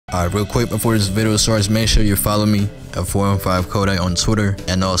Alright, real quick before this video starts, make sure you follow me at 415 Kodak on Twitter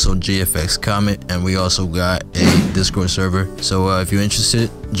and also GFX COMET, and we also got a Discord server. So if you're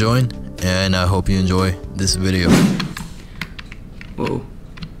interested, join, and I hope you enjoy this video. Whoa.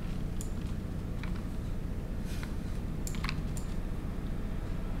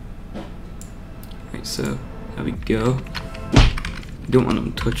 Right, so there we go. We don't want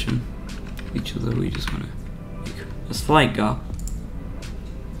them touching each other, we just want to make a slight gap.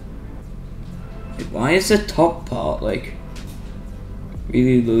 Wait, why is the top part like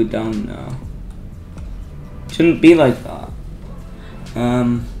really low down now? Shouldn't be like that.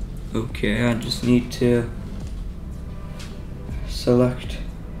 Okay, I just need to select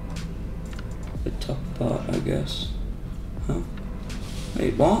the top part, I guess. Huh?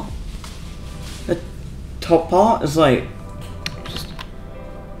 Wait, what? The top part is like just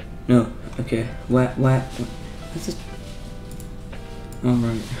no. Okay, where? What's this? All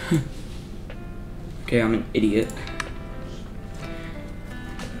right. Okay, I'm an idiot.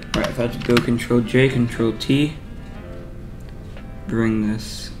 Right, if I just go Control J, Control T, bring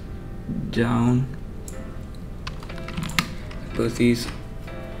this down. Both these,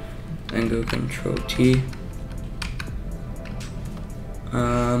 then go Control T.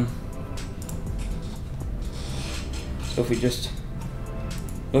 So if we just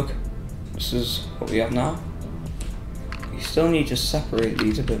look, this is what we have now. We still need to separate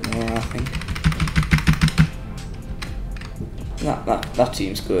these a bit more, I think. That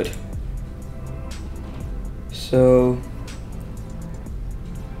seems good. So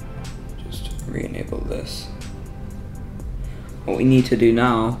just re-enable this. What we need to do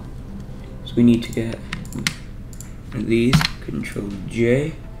now is we need to get these, Control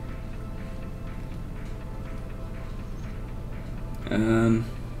J, and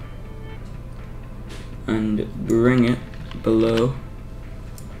bring it below.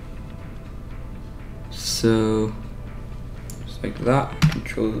 So just like that.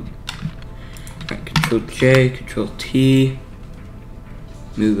 Control J, Control T,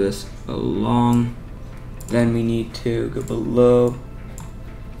 move this along. Then we need to go below,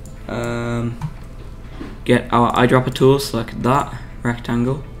 get our eyedropper tool, select that,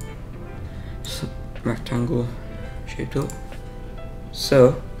 rectangle, rectangle shape tool.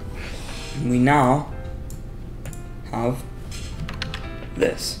 So we now have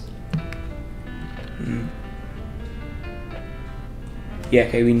this. Yeah,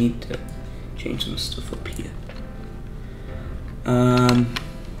 okay, we need to change some stuff up here.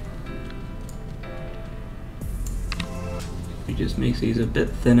 We just make these a bit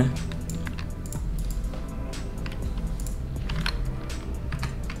thinner.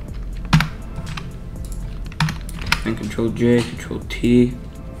 And Control J, Control T.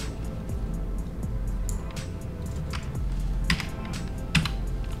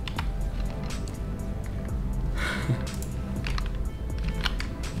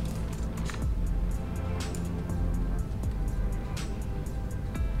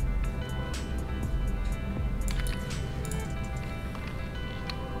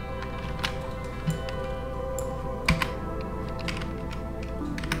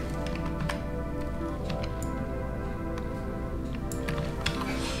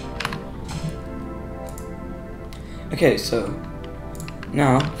 Okay, so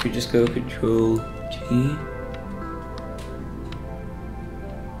now if we just go Control T,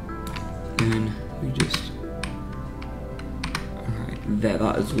 and we just, alright, there,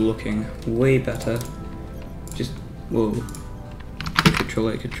 that is looking way better. Just, whoa, go Control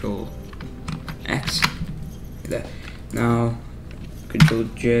A, Control X, there. Now, Control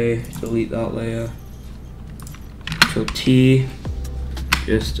J, delete that layer, Control T,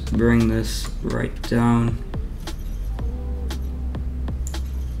 just bring this right down.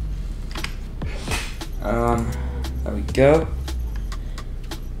 There we go.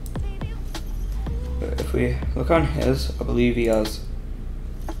 But if we look on his, I believe he has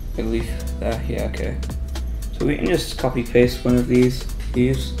a leaf there. Yeah, okay. So we can just copy paste one of these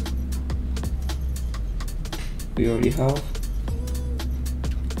leaves. We already have.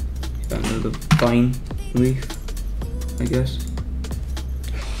 Got another vine leaf, I guess.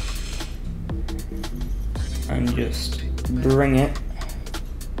 And just bring it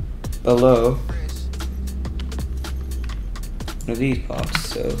below one of these parts,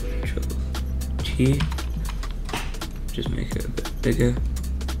 so Control T, just make it a bit bigger.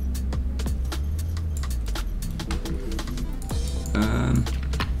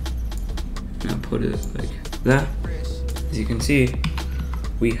 Now put it like that. As you can see,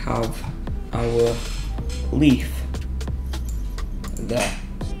 we have our leaf there.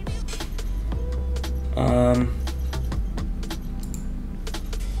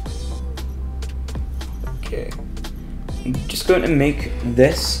 Okay, I'm just going to make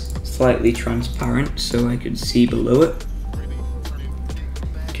this slightly transparent so I can see below it.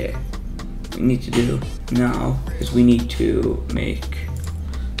 Okay, what we need to do now is we need to make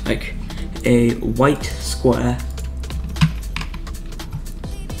like a white square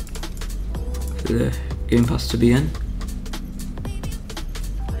for the Game Pass to be in.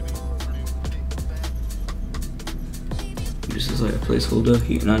 This is like a placeholder.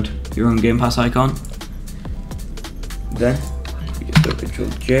 You can add your own Game Pass icon. Then we just go Control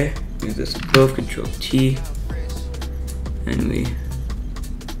J, move this above, Control T, and we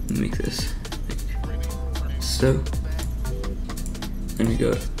make this like so. Then we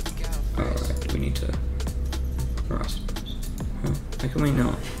go. Alright, we need to rasp. Huh? How can we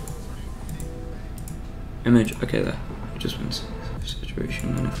not? Image. Okay, there. Adjustments.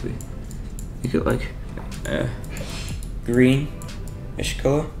 Saturation. And if we make it like green-ish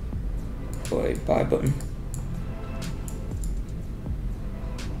color for a buy button.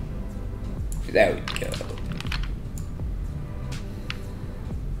 There we go.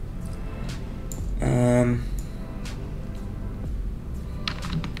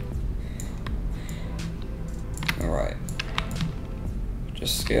 Alright.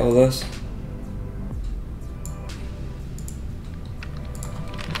 Just scale this.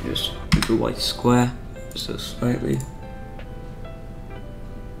 Just make a white square, so slightly.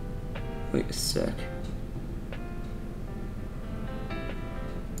 Wait a sec.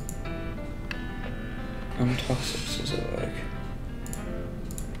 Toxics, is it like?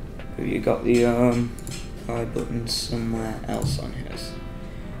 Have you got the I button somewhere else on his?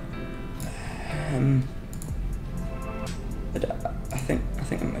 But I think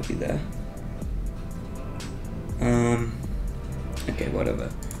it might be there. Okay,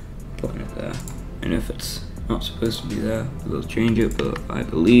 whatever. Putting it there. And if it's not supposed to be there, we'll change it. But I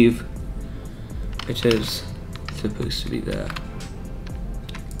believe it is supposed to be there.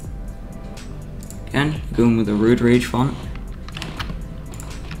 Again, going with the Road Rage font.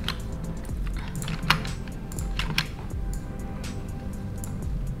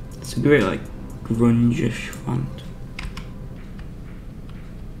 It's a great like grunge-ish font.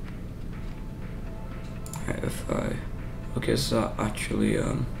 Right, if I okay, so actually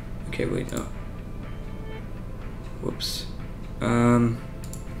okay, wait, no. Whoops.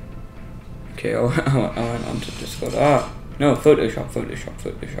 Okay, I went on to Discord. No,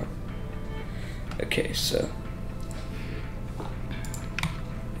 Photoshop. Okay, so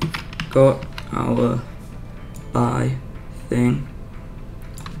got our buy thing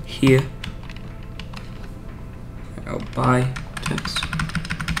here. Our buy text.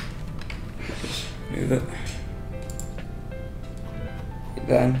 Just move it.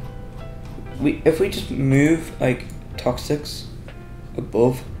 Then if we just move like toxics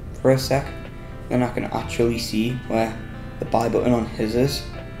above for a sec, then I can actually see where the buy button on his is.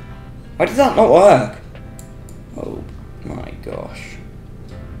 Why does that not work? Oh my gosh.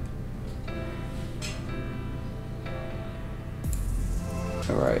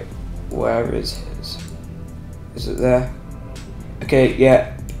 Alright, where is his? Is it there? Okay,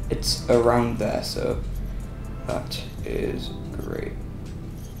 yeah, it's around there, so that is great.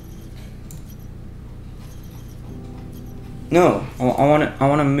 No, I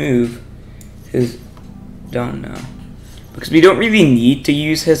wanna move his down now. Because we don't really need to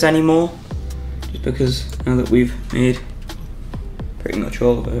use his anymore, just because now that we've made pretty much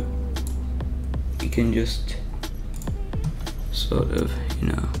all of it, we can just sort of, you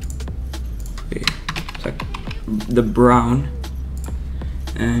know, it's like the brown,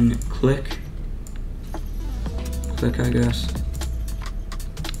 and click, I guess,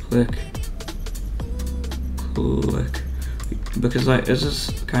 click, because like this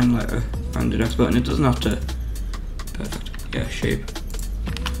is kind of like a rounded X button. It doesn't have to. Perfect. Yeah, shape.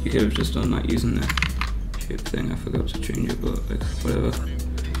 You could have just done that using the shape thing. I forgot to change it, but like, whatever.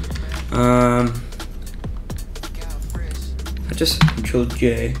 I just Control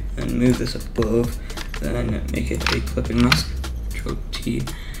J and move this above, then make it a clipping mask. Control T,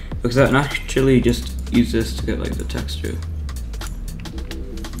 because I can actually just use this to get like the texture.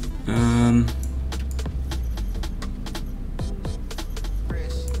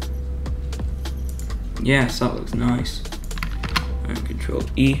 Yes, that looks nice. And Control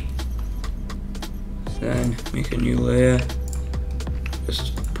E. Then make a new layer.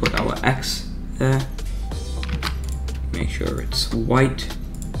 Just put our X there. Make sure it's white.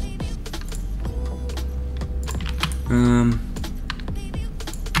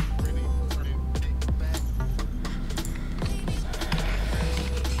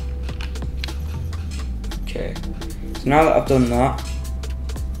 Okay. So now that I've done that,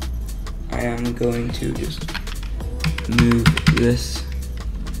 I I am going to just move this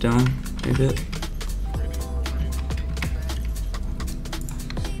down a bit.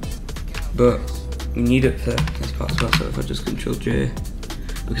 But we need it for this part as well, so if I just Control J,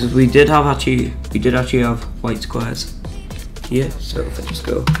 because we did actually have white squares here, so if I just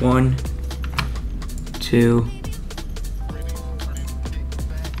go 1, 2,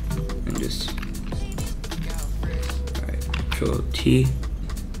 and just Control T,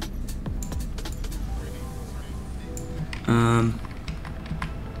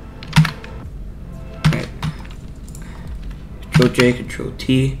 right, Control J, Control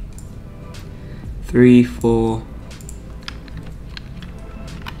T, 3, 4.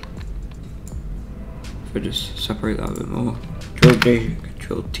 If I just separate that a bit more, Control J,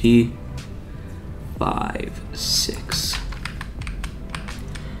 Control T, 5, 6.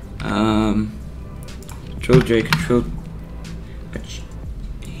 Control J, Control.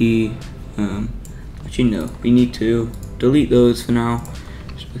 Actually no, we need to delete those for now,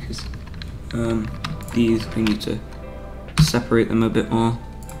 just because these we need to separate them a bit more.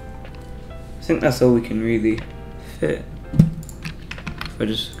 I think that's all we can really fit. If I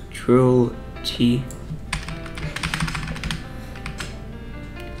just Control T.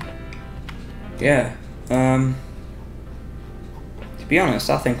 Yeah, to be honest,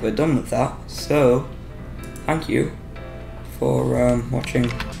 I think we're done with that. So, thank you for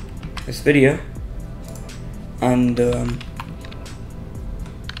watching this video. And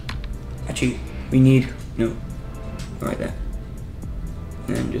actually, we need right there,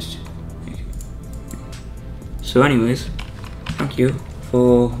 and then just. So, anyways, thank you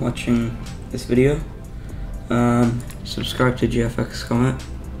for watching this video. Subscribe to GFX COMET.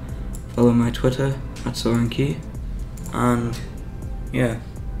 Follow my Twitter @SorenKey, and yeah,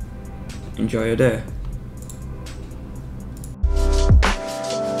 enjoy your day.